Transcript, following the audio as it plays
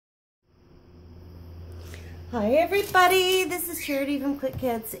Hi everybody, this is Charity from Clique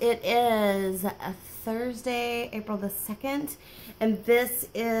Kits. It is a Thursday, April the 2nd, and this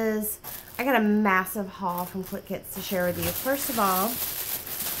is, I got a massive haul from Clique Kits to share with you. First of all,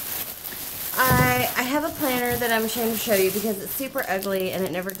 I have a planner that I'm ashamed to show you because it's super ugly and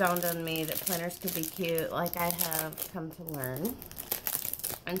it never dawned on me that planners could be cute like I have come to learn.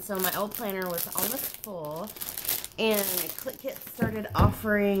 And so my old planner was almost full, and Clique Kits started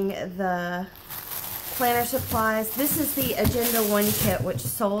offering the planner supplies. This is the Agenda 1 kit, which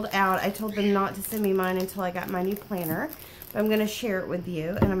sold out. I told them not to send me mine until I got my new planner, but I'm going to share it with you,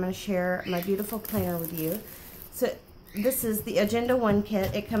 and I'm going to share my beautiful planner with you. So this is the Agenda 1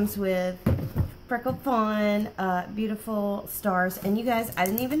 kit. It comes with Freckled Fawn, beautiful stars, and you guys, I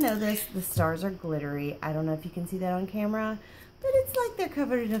didn't even know this, the stars are glittery. I don't know if you can see that on camera, but it's like they're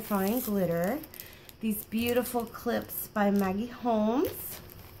covered in a fine glitter. These beautiful clips by Maggie Holmes.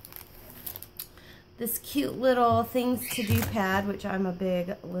 This cute little things to do pad, which I'm a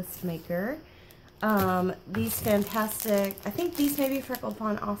big list maker. These fantastic, I think these may be Freckled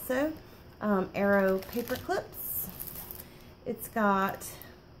Fawn also, arrow paper clips. It's got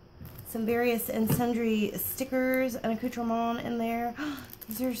some various and sundry stickers and accoutrement in there.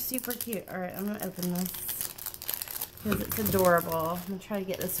 These are super cute. All right, I'm gonna open this because it's adorable. I'm gonna try to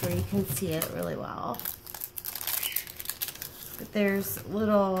get this where you can see it really well. But there's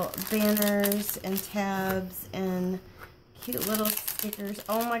little banners and tabs and cute little stickers.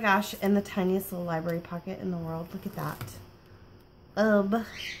 Oh my gosh, and the tiniest little library pocket in the world. Look at that.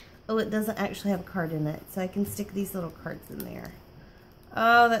 Oh, it doesn't actually have a card in it, so I can stick these little cards in there.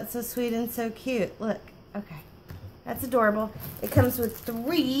 Oh, that's so sweet and so cute. Look, okay. That's adorable. It comes with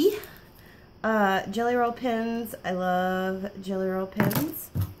 3 Jelly Roll pens. I love Jelly Roll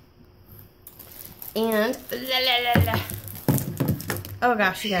pens. And oh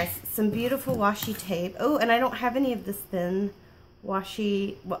gosh, you guys, some beautiful washi tape. Oh, and I don't have any of this thin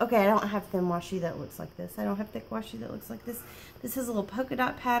washi. Well, okay, I don't have thin washi that looks like this. I don't have thick washi that looks like this. This has a little polka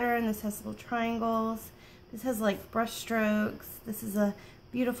dot pattern. This has little triangles. This has like brush strokes. This is a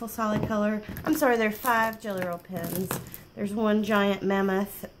beautiful solid color. I'm sorry, there are 5 Jelly Roll pens. There's 1 giant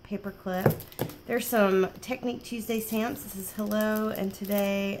mammoth paper clip. There's some Technique Tuesday stamps. This is hello and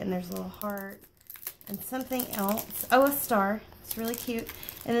today, and there's a little heart and something else. Oh, a star. It's really cute.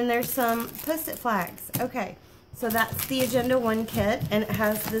 And then there's some Post-it flags. Okay, so that's the Agenda 1 kit, and it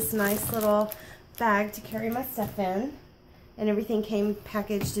has this nice little bag to carry my stuff in. And everything came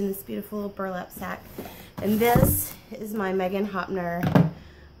packaged in this beautiful little burlap sack. And this is my Megan Hopner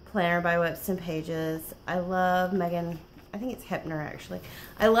planner by Whips and Pages. I love Megan. I think it's Hepner, actually.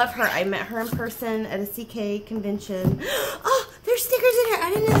 I love her. I met her in person at a CK convention. Oh, there's stickers in here. I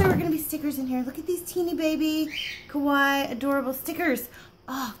didn't know there were going to be stickers in here. Look at these teeny baby, kawaii, adorable stickers.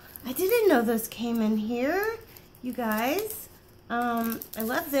 Oh, I didn't know those came in here, you guys. I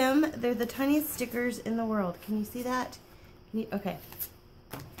love them. They're the tiniest stickers in the world. Can you see that? Okay.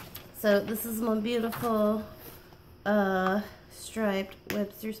 So this is my beautiful striped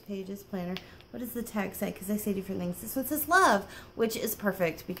Webster's Pages planner. What does the tag say? Because I say different things. This one says love, which is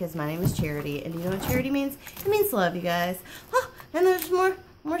perfect because my name is Charity. And do you know what charity means? It means love, you guys. Oh, and there's more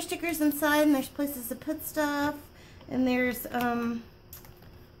stickers inside, and there's places to put stuff. And there's, it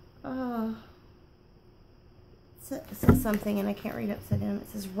says something, and I can't read upside down. It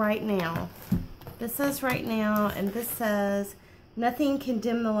says right now. This says right now, and this says, nothing can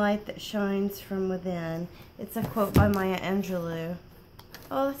dim the light that shines from within. It's a quote by Maya Angelou.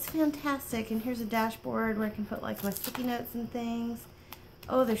 Oh, that's fantastic. And here's a dashboard where I can put like my sticky notes and things.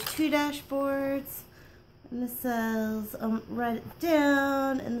 Oh, there's 2 dashboards. And this says, write it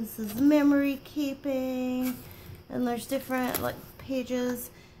down. And this is memory keeping. And there's different like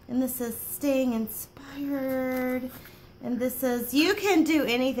pages. And this says staying inspired. And this says, you can do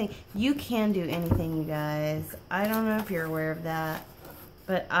anything. You can do anything, you guys. I don't know if you're aware of that,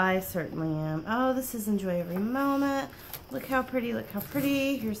 but I certainly am. Oh, this is enjoy every moment. Look how pretty, look how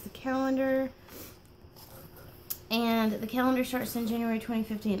pretty. Here's the calendar. And the calendar starts in January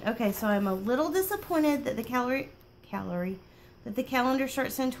 2015. Okay, so I'm a little disappointed that the calendar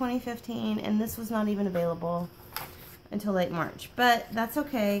starts in 2015, and this was not even available until late March. But that's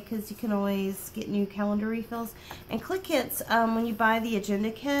okay, because you can always get new calendar refills. And Clique Kits, when you buy the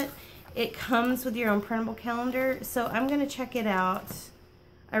Agenda kit, it comes with your own printable calendar. So I'm going to check it out.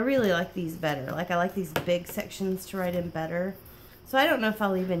 I really like these better. Like, I like these big sections to write in better. So I don't know if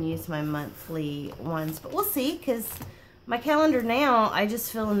I'll even use my monthly ones, but we'll see, because my calendar now, I just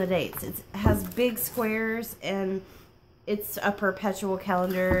fill in the dates. It has big squares, and it's a perpetual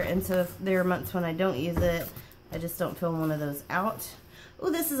calendar, and so if there are months when I don't use it, I just don't fill one of those out. Oh,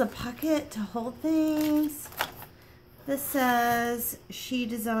 this is a pocket to hold things. This says, she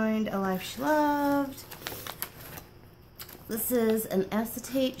designed a life she loved. This is an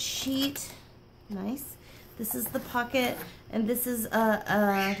acetate sheet. Nice. This is the pocket, and this is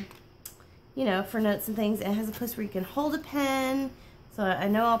you know, for notes and things. It has a place where you can hold a pen. So I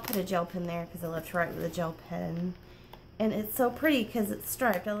know I'll put a gel pen there because I love to write with a gel pen. And it's so pretty because it's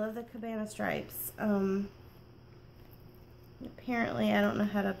striped. I love the cabana stripes. Apparently, I don't know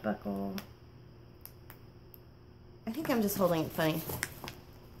how to buckle. I think I'm just holding it funny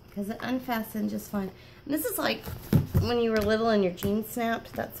because it unfastened just fine. And this is like when you were little and your jeans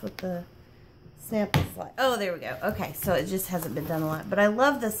snapped. That's what the snap is like. Oh, there we go. Okay, so it just hasn't been done a lot. But I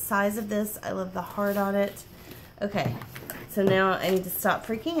love the size of this. I love the heart on it. Okay, so now I need to stop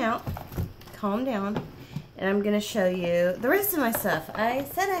freaking out, calm down, and I'm going to show you the rest of my stuff. I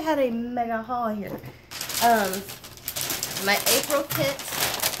said I had a mega haul here. My April kit,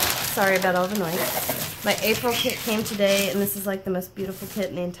 sorry about all the noise. My April kit came today, and this is like the most beautiful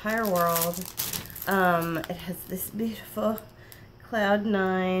kit in the entire world. It has this beautiful Cloud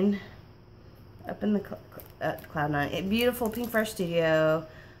 9, up in the Cloud 9, a beautiful Pink Fresh Studio,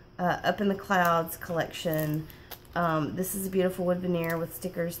 Up in the Clouds collection. This is a beautiful wood veneer with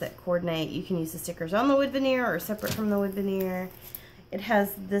stickers that coordinate. You can use the stickers on the wood veneer or separate from the wood veneer. It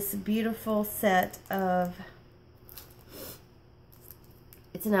has this beautiful set of,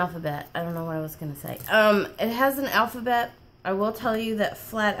 it's an alphabet. I don't know what I was going to say. It has an alphabet. I will tell you that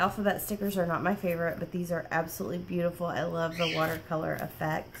flat alphabet stickers are not my favorite, but these are absolutely beautiful. I love the watercolor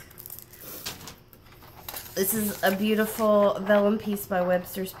effect. This is a beautiful vellum piece by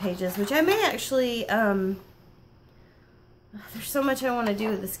Webster's Pages, which I may actually, there's so much I want to do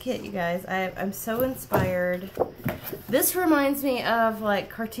with this kit, you guys. I'm so inspired. This reminds me of like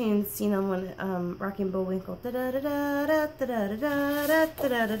cartoons, you know, when Rocky and Bullwinkle.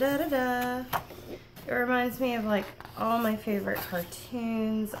 It reminds me of like all my favorite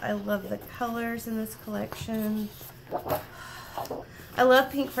cartoons. I love the colors in this collection. I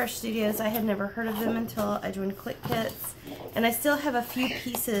love Pink Fresh Studios. I had never heard of them until I joined Clique Kits. And I still have a few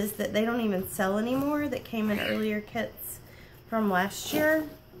pieces that they don't even sell anymore that came in earlier kits from last year.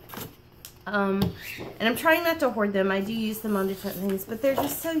 And I'm trying not to hoard them. I do use them on different things, but they're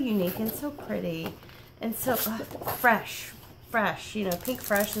just so unique and so pretty and so fresh. You know, Pink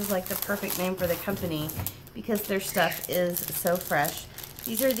Fresh is like the perfect name for the company because their stuff is so fresh.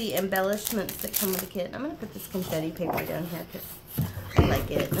 These are the embellishments that come with the kit. I'm going to put this confetti paper down here because I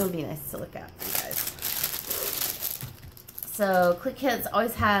like it. It'll be nice to look at for you guys. So, Clique Kits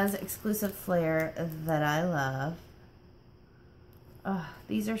always has exclusive flair that I love. Oh,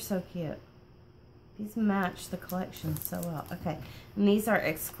 these are so cute. These match the collection so well. Okay, and these are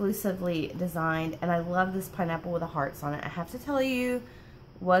exclusively designed, and I love this pineapple with the hearts on it. I have to tell you,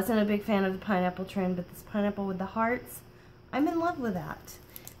 wasn't a big fan of the pineapple trend, but this pineapple with the hearts, I'm in love with that.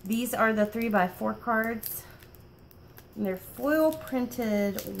 These are the 3x4 cards, and they're foil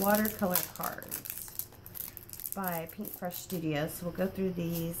printed watercolor cards by Pink Fresh Studios. So we'll go through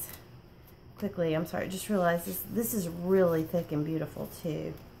these quickly. I'm sorry, I just realized this is really thick and beautiful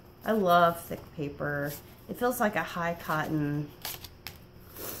too. I love thick paper. It feels like a high cotton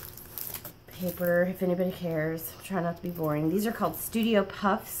paper, if anybody cares. I'm trying not to be boring. These are called Studio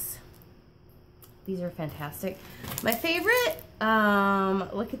Puffs. These are fantastic. My favorite,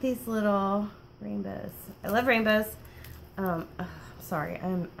 look at these little rainbows. I love rainbows. Sorry,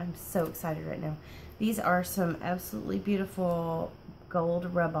 I'm so excited right now. These are some absolutely beautiful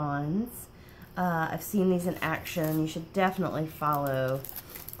gold rub-ons. I've seen these in action. You should definitely follow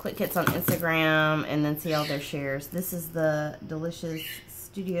Clique Kits on Instagram and then see all their shares. This is the delicious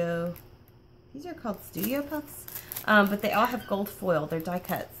Studio. These are called Studio Puffs. But they all have gold foil. They're die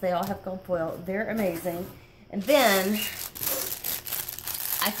cuts. They all have gold foil. They're amazing. And then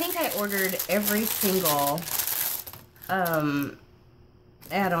I think I ordered every single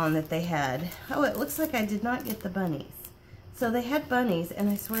add-on that they had. Oh, it looks like I did not get the bunnies. So they had bunnies, and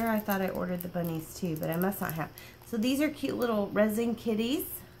I swear I thought I ordered the bunnies too, but I must not have. So these are cute little resin kitties.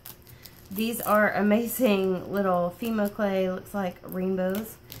 These are amazing little Fimo clay, looks like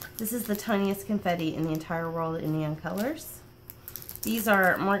rainbows. This is the tiniest confetti in the entire world in neon colors. These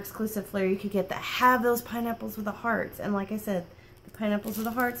are more exclusive flair you could get that have those pineapples with the hearts. And like I said, the pineapples with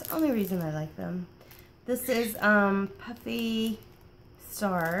the hearts, only reason I like them. This is Puffy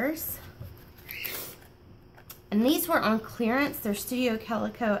Stars. And these were on clearance. They're Studio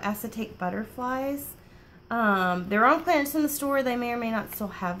Calico Acetate Butterflies. They're on clearance in the store. They may or may not still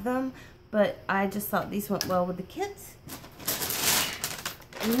have them. But I just thought these went well with the kit.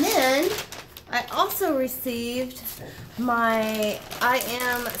 And then I also received my I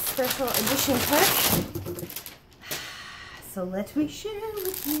Am Special Edition kit. so let me share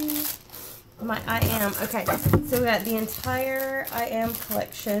with you my I Am. Okay, so we got the entire I Am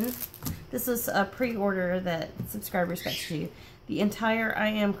collection. This is a pre-order that subscribers got to do. The entire I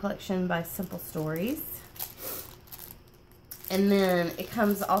Am collection by Simple Stories. And then it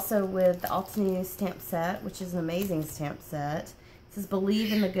comes also with the Altenew stamp set, which is an amazing stamp set. It says,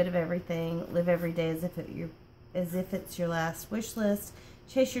 believe in the good of everything. Live every day as if it's your last wish list.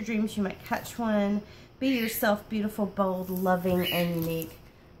 Chase your dreams, you might catch one. Be yourself, beautiful, bold, loving, and unique.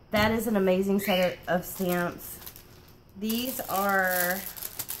 That is an amazing set of stamps. These are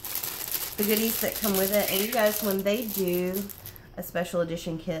the goodies that come with it. And you guys, when they do a special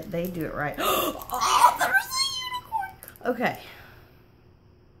edition kit, they do it right. Oh, there's a unicorn. Okay.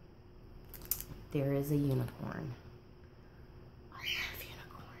 There is a unicorn. I love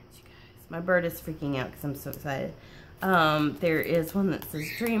unicorns, you guys. My bird is freaking out because I'm so excited. There is one that says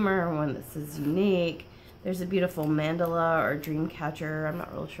Dreamer, one that says Unique. There's a beautiful mandala or dream catcher. I'm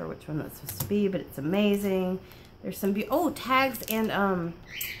not really sure which one that's supposed to be, but it's amazing. There's some tags and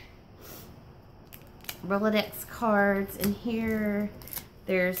Rolodex cards in here.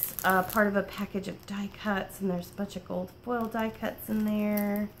 There's part of a package of die cuts, and there's a bunch of gold foil die cuts in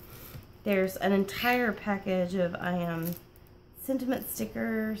there. There's an entire package of I Am sentiment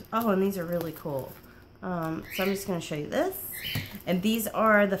stickers. Oh, and these are really cool. So I'm just going to show you this. And these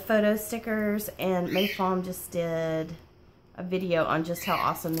are the photo stickers, and Mayfalm just did a video on just how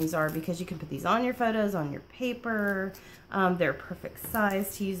awesome these are, because you can put these on your photos, on your paper. They're perfect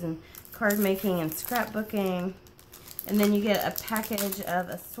size to use in card making and scrapbooking. And then you get a package of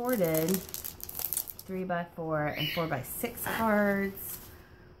assorted 3x4 and 4x6 cards.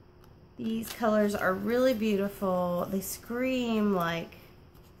 These colors are really beautiful. They scream like,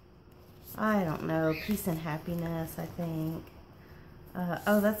 I don't know, peace and happiness, I think.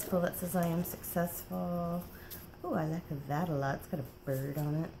 Oh, that's cool. That says I am successful. Oh, I like that a lot. It's got a bird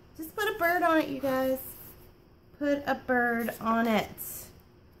on it. Just put a bird on it, you guys. Put a bird on it.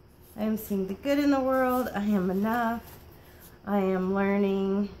 I am seeing the good in the world. I am enough. I am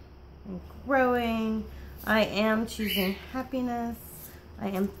learning and growing. I am choosing happiness. I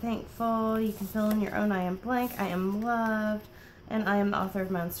am thankful. You can fill in your own I am blank. I am loved. And I am the author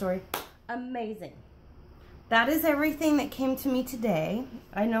of my own story. Amazing. That is everything that came to me today.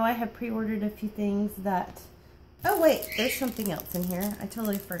 I know I have pre-ordered a few things that... Oh wait, there's something else in here. I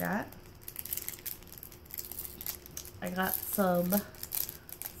totally forgot. I got some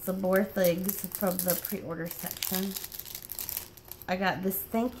more things from the pre-order section. I got this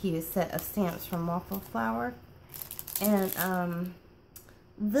thank you set of stamps from Waffle Flower. And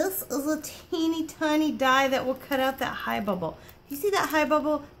this is a teeny tiny die that will cut out that high bubble. You see that high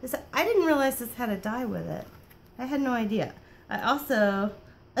bubble? I didn't realize this had a die with it. I had no idea. I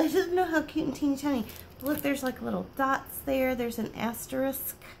didn't know how cute and teeny tiny. Look, there's like little dots there. There's an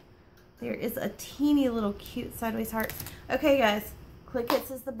asterisk. There is a teeny little cute sideways heart. Okay, guys. Clique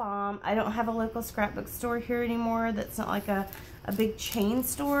is the bomb. I don't have a local scrapbook store here anymore that's not like a big chain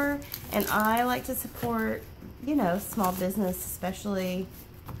store. And I like to support, you know, small business, especially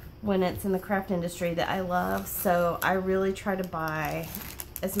when it's in the craft industry that I love. So I really try to buy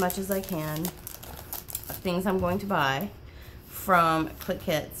as much as I can of things I'm going to buy from Clique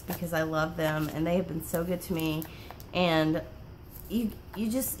Kits, because I love them and they have been so good to me. And you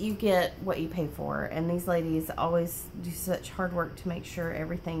get what you pay for, and these ladies always do such hard work to make sure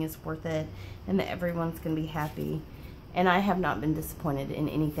everything is worth it and that everyone's gonna be happy. And I have not been disappointed in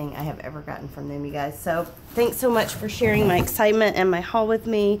anything I have ever gotten from them, you guys. So thanks so much for sharing my excitement and my haul with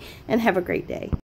me, and have a great day.